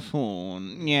damn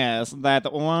buffoon. Yes,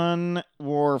 that one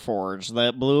warforged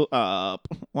that blew up.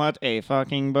 What a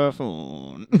fucking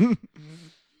buffoon.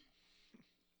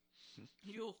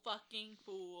 You fucking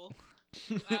fool.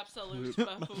 You absolute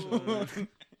buffoon.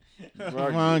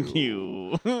 Fuck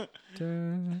you.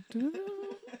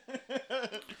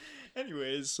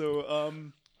 Anyways, so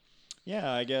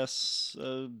yeah, I guess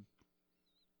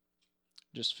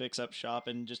just fix up shop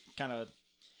and just kind of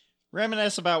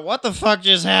reminisce about what the fuck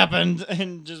just happened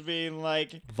and just being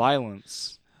like,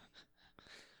 Violence.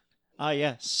 ah,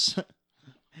 yes.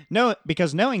 No,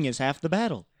 because knowing is half the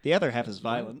battle. The other half is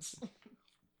violence.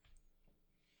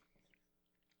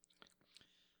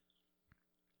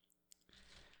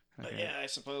 But Okay. yeah, I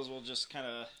suppose we'll just kind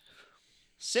of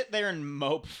sit there and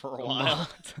mope for a while.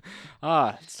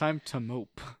 It's time to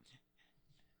mope.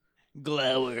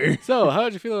 Glower. So, how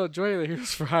did you feel about joining the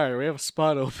Heroes for Hire? We have a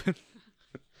spot open.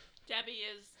 Debbie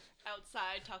is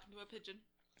outside talking to a pigeon.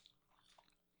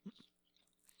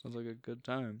 Sounds like a good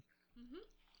time.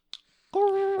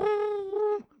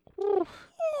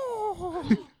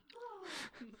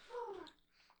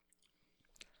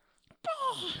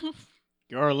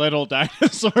 Your little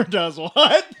dinosaur does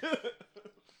what?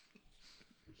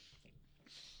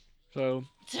 So,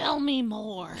 Tell me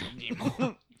more.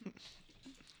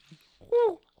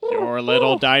 Your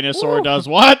little dinosaur does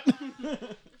what?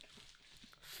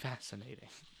 fascinating.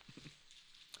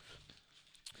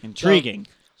 Intriguing,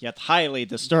 yet highly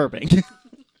disturbing.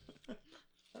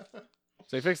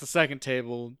 So you fix the second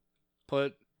table,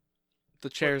 put the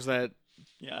chairs that,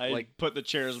 Yeah, I Like, put the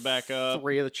chairs back up.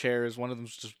 3 of the chairs, one of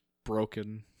them's just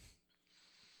broken.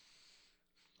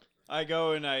 I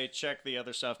go and I check the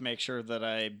other stuff, make sure that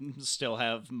I still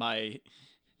have my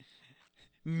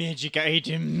magic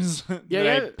items that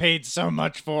I yeah. paid so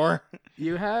much for.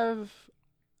 You have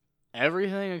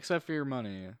everything except for your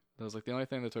money. That was like the only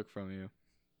thing they took from you.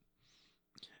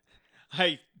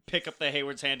 I pick up the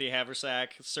Hayward's Handy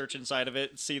Haversack, search inside of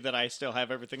it, see that I still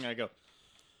have everything, and I go,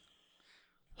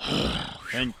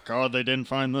 thank God they didn't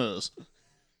find this.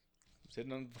 It's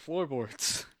hidden on the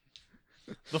floorboards.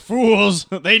 The fools!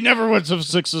 They never would have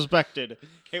suspected.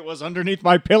 It was underneath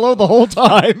my pillow the whole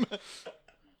time.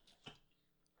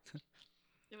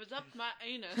 It was up my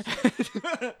anus.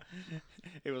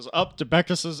 It was up to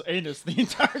Beckus's anus the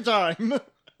entire time.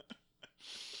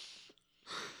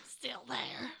 Still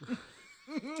there.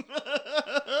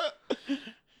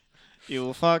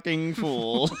 You fucking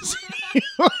fools.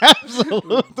 You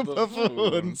absolute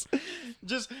buffoons.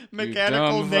 Just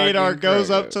mechanical dumb Nadar fucking goes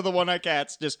up critter. to the one-eyed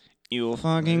cats. Just, you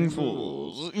fucking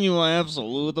fools. You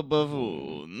absolute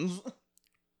buffoons.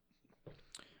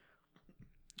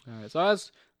 Alright, so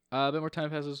as a bit more time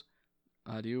passes,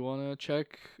 do you want to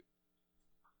check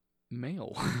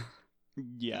mail?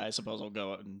 Yeah, I suppose I'll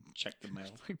go out and check the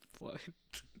mail. Like, what?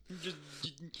 Just,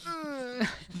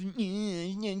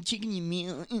 Checking your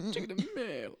mail. Check the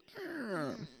mail.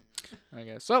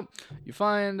 Okay, so you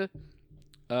find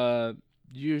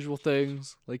usual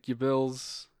things like your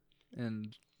bills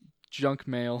and junk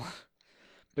mail,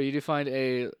 but you do find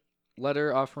a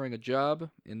letter offering a job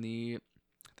in the,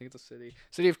 I think it's a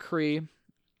city of Cree.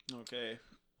 Okay.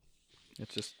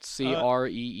 It's just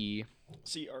CREE.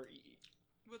 C-R-E.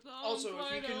 With Also, arms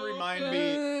if you wide can remind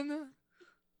open.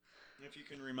 If you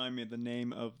can remind me of the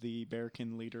name of the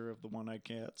bearkin leader of the one-eyed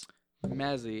cats.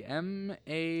 Mazzy.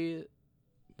 M-A...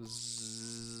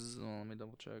 Let me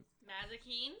double check.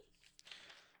 Mazikeen.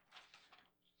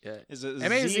 Yeah. Is it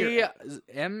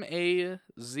M-A-Z-I-E.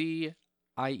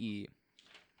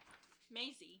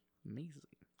 Maisie. Maisie.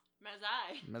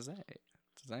 Mazai. Mazay.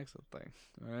 It's an accent thing.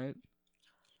 Alright?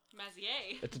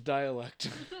 Mazier. It's a dialect.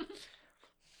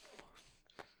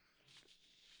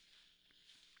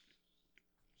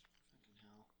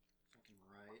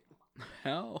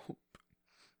 Help.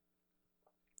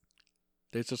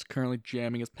 Dave's just currently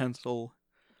jamming his pencil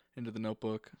into the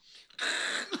notebook.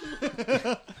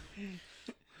 How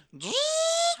do you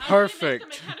Perfect.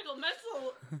 make the mechanical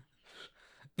missile?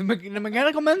 The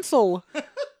mechanical pencil. The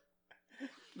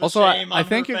Also, shame I on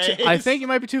think her you're. face. I think you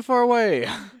might be too far away.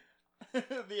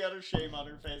 The utter shame on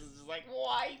her face is just like,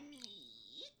 why me?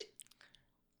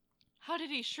 How did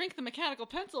he shrink the mechanical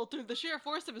pencil through the sheer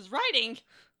force of his writing?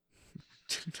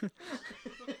 Just Make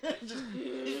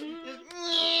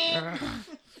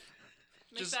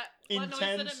Just that. What noise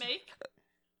did intense. it make?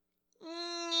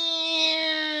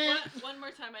 One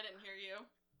more time. I didn't hear you.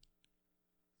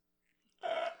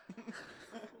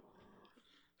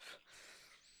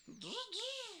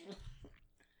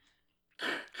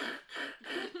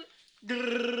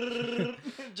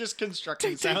 Just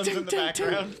construction sounds in the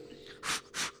background.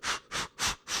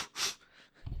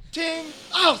 Ting!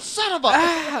 Oh, son of a!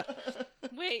 Ah!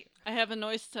 Wait, I have a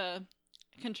noise to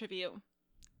contribute.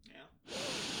 Yeah.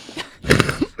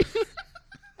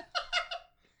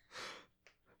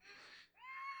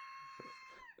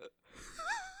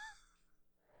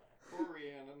 Poor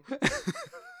Rhiannon.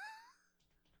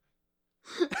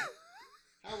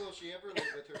 How will she ever live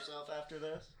with herself after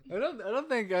this? I don't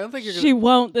think you're gonna. She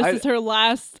won't. This I- is her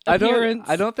last I appearance.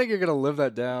 don't think you're gonna live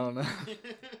that down.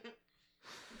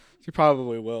 She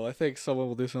probably will. I think someone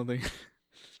will do something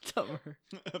dumber.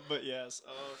 But yes.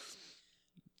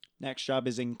 Next job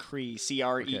is in Cree.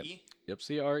 CRE. Okay. Yep.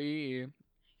 CREE.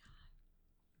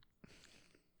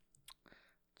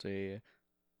 It's a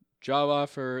job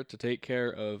offer to take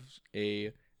care of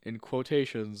a, in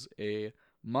quotations, a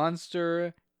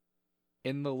monster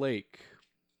in the lake.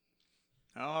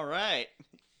 All right.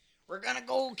 We're gonna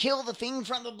go kill the thing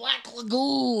from the Black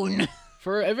Lagoon.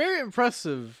 For a very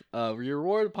impressive your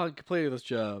reward upon completing this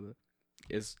job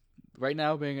is right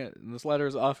now this letter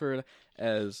is offered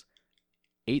as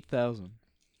 8,000.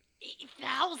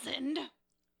 8,000?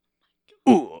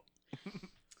 Ooh.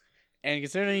 And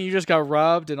considering you just got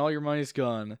robbed and all your money's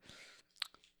gone,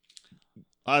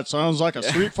 That sounds like a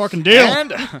sweet fucking deal.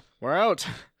 and we're out.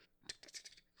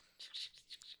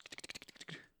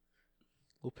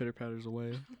 Little pitter patters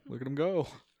away. Look at him go.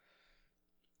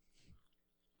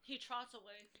 He trots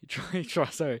away. He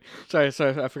trots. Sorry.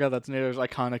 I forgot that's Nader's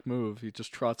iconic move. He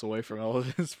just trots away from all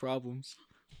of his problems.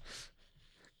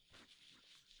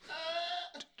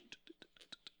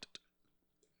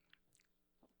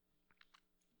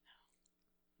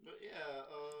 But yeah,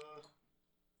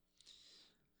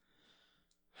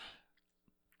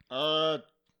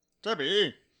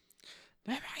 Debbie,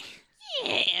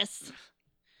 Yes.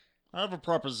 I have a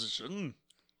proposition.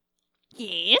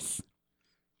 Yes.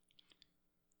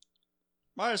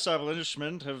 My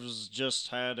establishment has just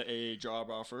had a job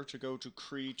offer to go to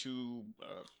Cree to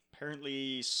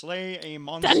apparently slay a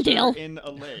monster deal. in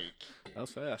a lake. That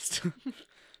was fast.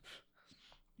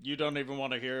 You don't even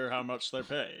want to hear how much they're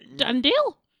paying. Done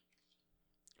deal.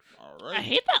 All I right.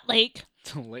 hate that lake.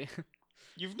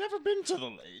 You've never been to the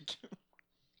lake.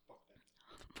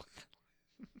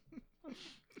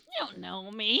 You don't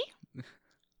know me.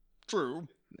 True.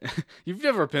 You've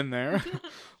never been there.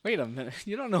 Wait a minute.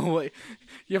 You don't know what.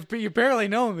 You barely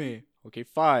know me. Okay,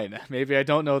 fine. Maybe I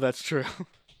don't know that's true.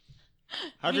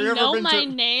 Have you you ever know been my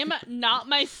to? name, not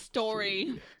my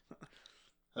story.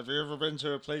 Have you ever been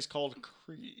to a place called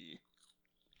Cree?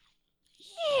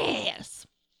 Yes.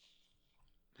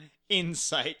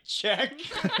 Insight check.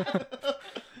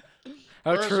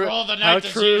 How First true? roll of the How night to see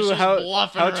if true? she's How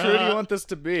bluffing how or true do you not. want this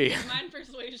to be? Is mine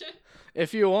persuasion?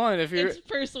 If you want, if you're It's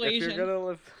persuasion. gonna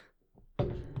live.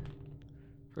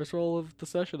 First roll of the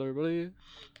session, everybody.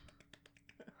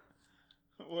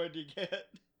 What'd you get?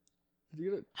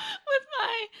 You get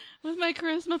With my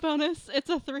charisma bonus, it's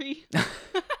a 3.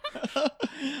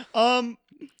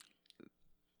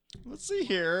 Let's see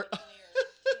here.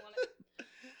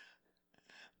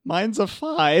 Mine's a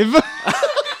 5.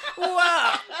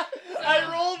 Wow. I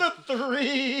rolled a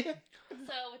 3. So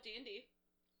with D&D,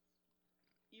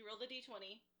 you roll the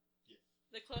D20.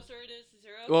 The closer it is to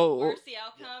 0, Well, the worse the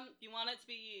outcome. You want it to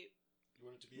be.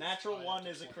 Natural 1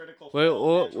 is a critical. Wait, fail.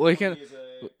 well, Natural we 20 can- is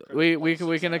a we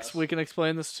critical can success. we can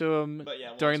explain this to him But yeah,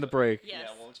 we'll during the explain- break. Yes.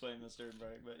 Yeah, we'll explain this during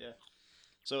break. But yeah.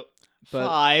 So But-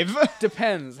 5.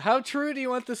 Depends. How true do you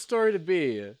want this story to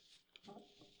be?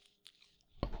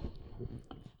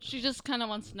 She just kind of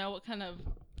wants to know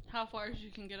how far she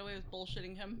can get away with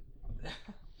bullshitting him.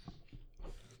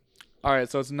 All right,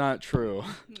 so it's not true.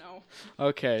 No.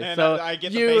 Okay, And so I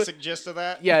get you, the basic gist of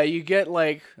that. Yeah, you get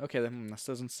like okay. This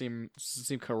doesn't seem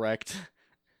correct.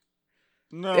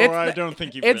 No, It's I not- don't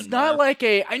think you've It's been not there. like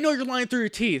a. I know you're lying through your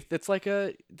teeth. It's like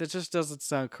a. That just doesn't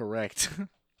sound correct.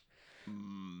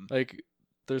 Hmm, Like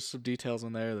there's some details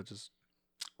in there that just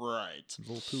right. a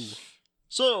little too.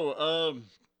 So,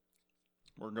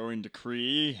 we're going to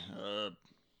Kree.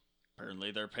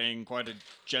 Apparently they're paying quite a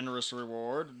generous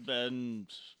reward, and,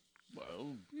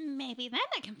 well, Maybe then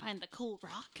I can find the cool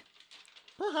rock.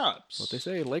 perhaps. What they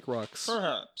say, lake rocks.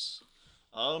 Perhaps.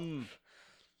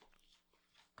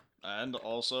 And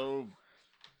also,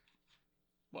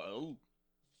 well,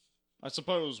 I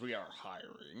suppose we are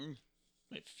hiring,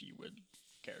 if you would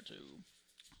care to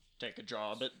take a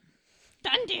job at...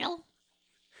 Done deal.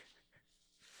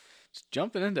 Just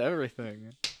jumping into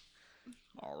everything.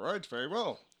 Alright, very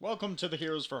well. Welcome to the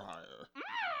Heroes for Hire.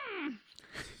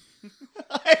 Mm.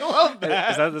 I love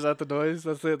that. Is that the noise?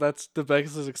 That's it. That's the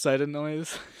Becca's excited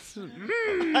noise.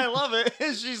 I love it.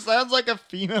 She sounds like a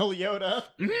female Yoda.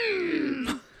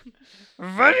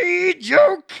 Funny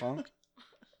joke. Bonk.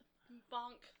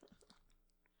 Bonk.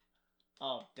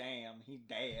 Oh, damn. He's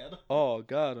dead. Oh,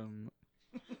 got him.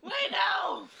 Wait,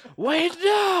 no! Wait,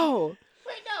 no!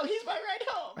 Wait, no, he's my ride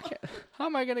home. How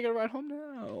am I gonna get a ride home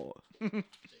now?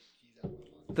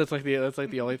 That's like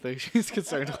the only thing she's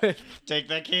concerned with. Take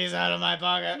the keys out of my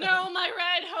pocket. No, my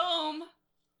ride home!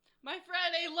 My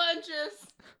Friday lunches!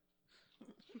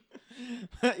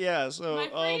 Yeah, so, My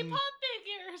free pop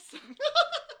figures!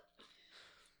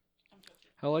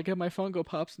 How do I get my Funko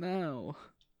Pops now?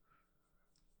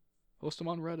 Post them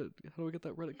on Reddit. How do I get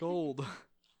that Reddit gold?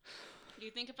 Do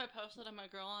you think if I posted on my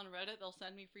girl on Reddit, they'll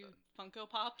send me free Funko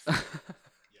Pops?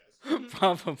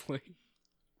 Probably.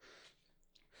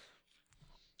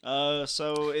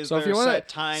 So is So if there you a wanna- set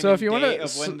time so if and you wanna- date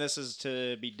of so- when this is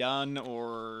to be done,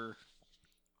 or...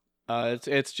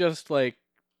 It's just like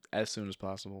as soon as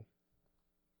possible.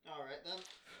 Alright, then.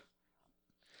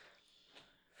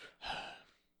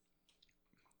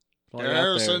 While you're out there-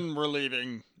 Harrison, we're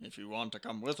leaving. If you want to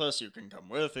come with us, you can come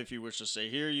with. If you wish to stay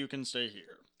here, you can stay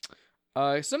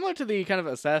here. Similar to the kind of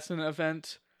assassin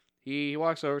event, he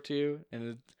walks over to you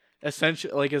and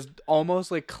essentially like is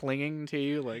almost like clinging to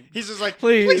you, like He's just like,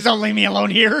 Please. please don't leave me alone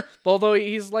here. although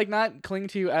he's like not clinging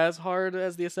to you as hard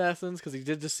as the assassins because he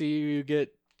did just see you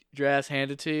get your ass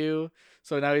handed to you.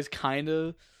 So now he's kind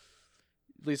of,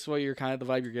 at least what you're kind of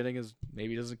the vibe you're getting is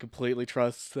maybe he doesn't completely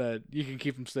trust that you can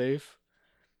keep him safe.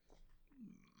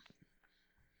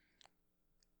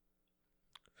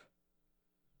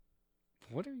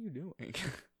 What are you doing?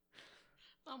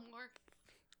 Thumb work.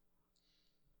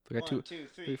 We got two. 1, 2,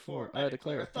 3, 4. 4. I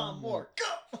declare thumb war.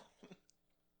 Go.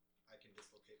 I can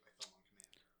dislocate my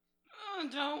thumb on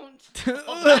command. Don't.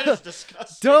 Oh, that is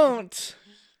disgusting. Don't!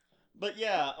 But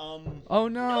yeah, Oh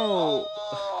no!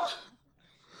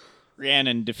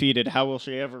 Rhiannon defeated. How will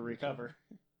she ever recover?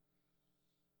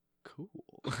 Cool.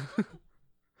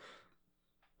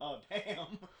 Oh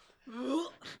damn.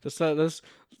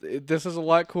 This is a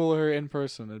lot cooler in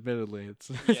person. Admittedly,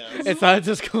 it's Yes. it's not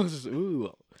just cool. It's just,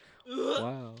 ooh,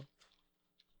 wow.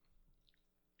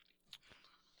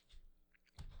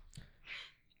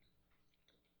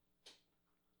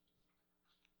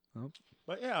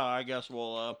 But yeah, I guess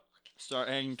we'll start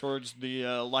heading towards the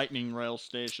lightning rail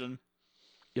station.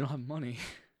 You don't have money.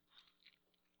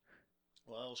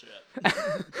 Well, shit.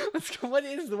 What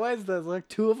is that? Like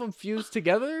two of them fused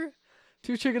together?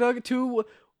 Two chicken nuggets.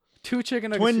 Two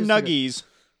chicken nuggets. Twin fused nuggies.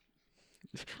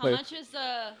 How Wait. much is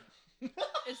the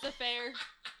fare?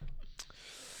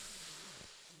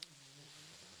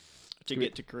 To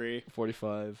get to Kree. together.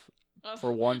 45 Oh,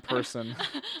 for one person.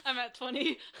 I'm at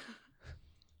 20.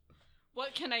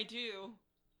 What can I do?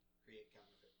 Create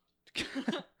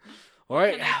counterfeit. All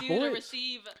right, What can I do to boys.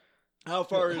 receive? How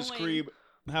far is Coin. Kree?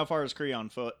 How far is Kree on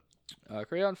foot?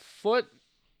 Kree on foot.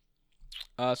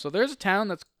 So there's a town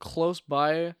that's close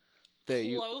by that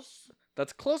Close.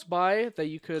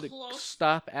 you could Close.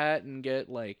 stop at and get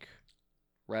like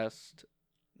rest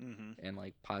Mm-hmm. and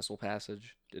like possible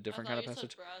passage, a different I kind thought of you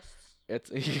said passage.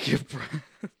 breasts. It's you get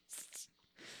breasts.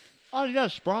 Oh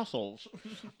yes, Brussels.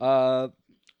 So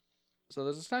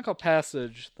there's this town called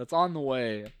Passage that's on the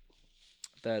way.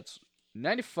 That's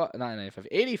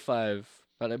 85,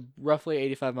 but roughly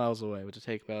 85 miles away, which would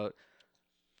take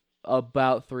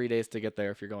about 3 days to get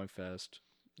there if you're going fast.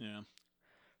 Yeah.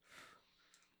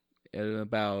 And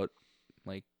about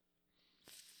like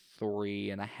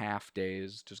 3.5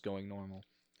 days just going normal.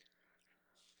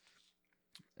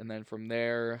 And then from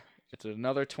there, it's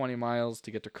another 20 miles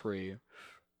to get to Kree.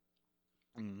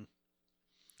 Mm.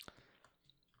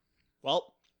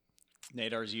 Well,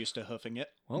 Nadar's used to hoofing it.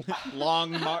 Well,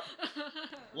 Long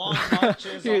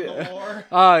marches on the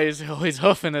war. he's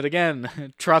hoofing it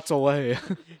again. Trots away.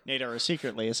 Nadar is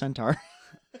secretly a centaur.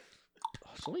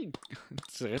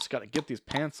 So it's got to get these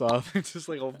pants off. It's just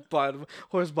like a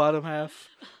horse bottom half.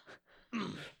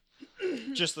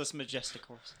 Just this majestic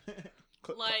horse.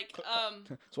 Like,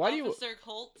 So why do you? Officer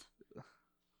Colt.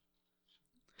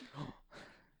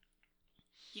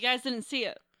 You guys didn't see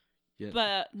it, Yeah.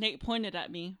 but Nate pointed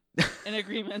at me in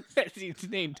agreement. He's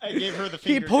named. I gave her the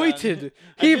He finger pointed. gun.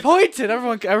 He pointed.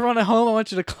 Everyone at home, I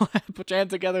want you to clap. Put your hands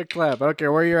together, clap. I don't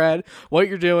care where you're at, what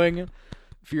you're doing.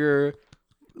 If you're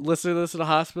listening to this in a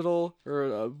hospital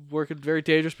or working very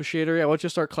dangerous machinery, I want you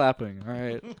to start clapping. All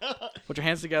right. Put your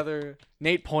hands together.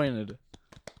 Nate pointed.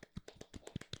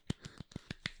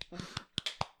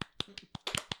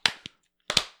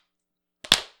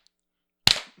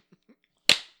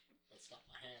 That's not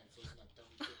my hand, so it's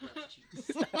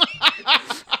not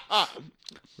dumb.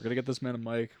 We're gonna get this man a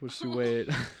mic. Just you wait.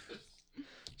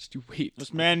 Just you wait.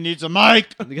 This man needs a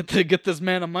mic. Get this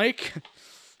man a mic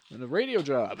and a radio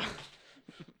job.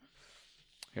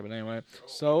 Okay, but anyway,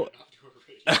 so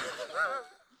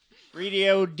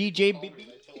Radio DJ BB.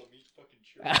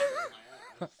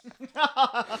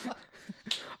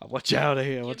 watch out of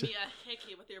here. Give Watch me a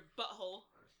hickey with your butthole.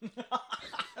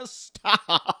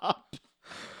 Stop.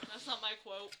 That's not my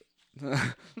quote.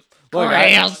 look,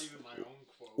 Chris.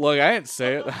 look, I didn't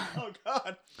say it. Oh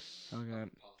God. Okay.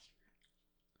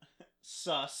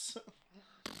 Sus.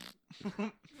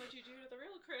 What'd you do to the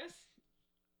real Chris?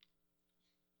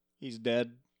 He's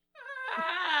dead.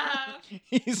 Ah,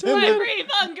 He's in my the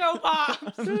Funko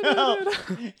Pops! no.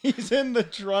 He's in the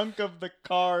trunk of the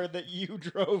car that you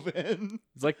drove in.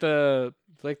 It's like the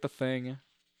thing.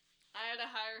 I had to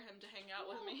hire him to hang out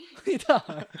with me. He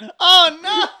died. Oh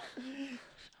no!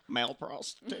 Male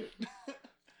prostitute.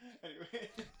 Anyway.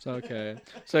 It's okay.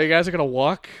 So you guys are gonna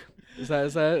walk? Is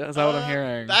that what I'm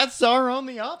hearing? That's our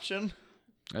only option.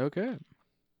 Okay.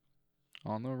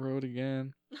 On the road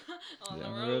again. On Yeah, the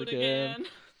road road again. again.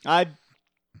 I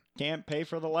can't pay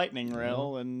for the lightning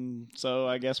rail, and so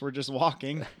I guess we're just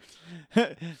walking.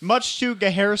 Much to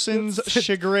Harrison's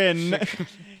chagrin.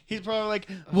 He's probably like,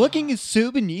 walking is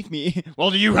so beneath me.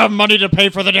 Well, do you have money to pay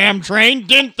for the damn train?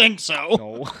 Didn't think so.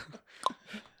 No.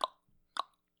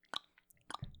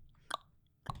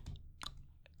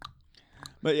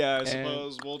 But yeah, I And-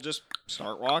 suppose we'll just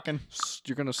start walking.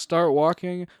 You're gonna start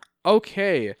walking.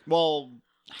 Okay. Well,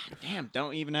 damn,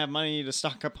 don't even have money to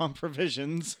stock up on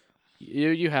provisions.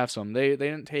 You have some. They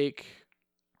didn't take.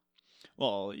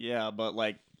 Well, yeah, but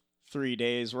like 3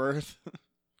 days worth.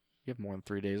 You have more than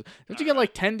 3 days. Don't you get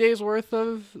like 10 days worth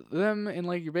of them in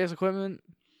like your base equipment?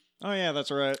 Oh yeah,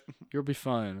 that's right. You'll be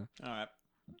fine. All right.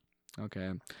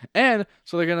 Okay. And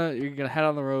so you're gonna head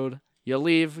on the road. You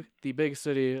leave the big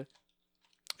city,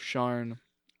 Sharn,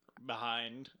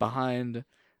 Behind. behind,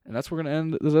 and that's where we're gonna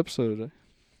end this episode.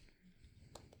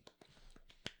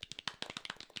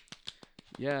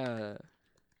 Yeah.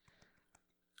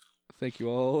 Thank you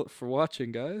all for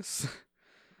watching, guys.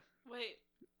 Wait,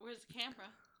 where's the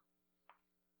camera?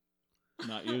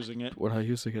 Not using it. We're not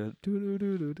using it.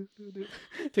 Do-do-do-do-do-do-do.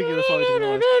 Taking the phone to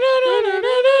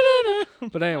the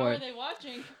But How are anyway, they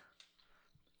watching?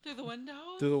 Through the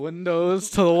windows? to the windows,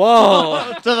 to the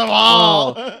wall. To the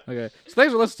wall. Okay, so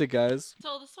thanks for listening, guys.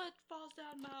 Till the sweat falls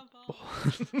down my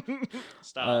balls.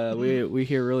 Stop. We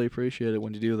here really appreciate it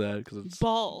when you do that because it's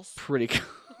Balls. pretty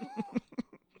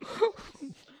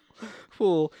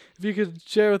cool. If you could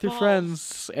share with your Balls.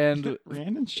 friends and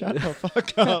Rhiannon, shut the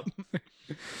fuck up.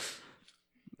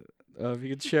 if you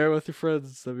could share with your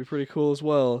friends, that'd be pretty cool as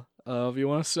well. If you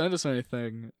want to send us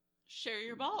anything, Share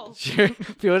your balls.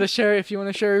 if you want to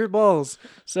share your balls,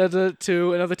 send it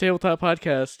to another tabletop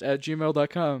podcast at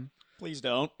gmail.com. Please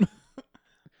don't.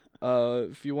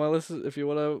 If you want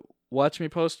to watch me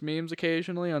post memes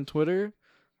occasionally on Twitter,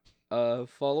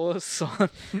 follow us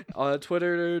on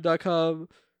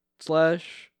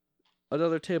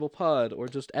twitter.com/anothertablepod or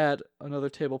just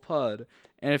 @anothertablepod.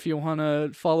 And if you want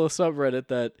to follow a subreddit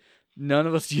that none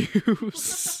of us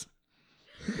use,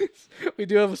 we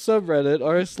do have a subreddit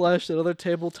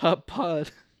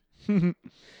r/anothertabletop-pod.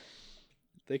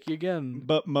 Thank you again.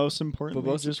 But most importantly,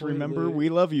 most just remember, importantly, we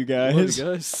love you guys. Love you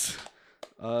guys.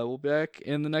 We'll be back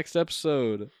in the next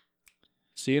episode.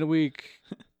 See you in a week.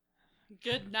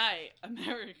 Good night,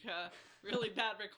 America. Really bad recording.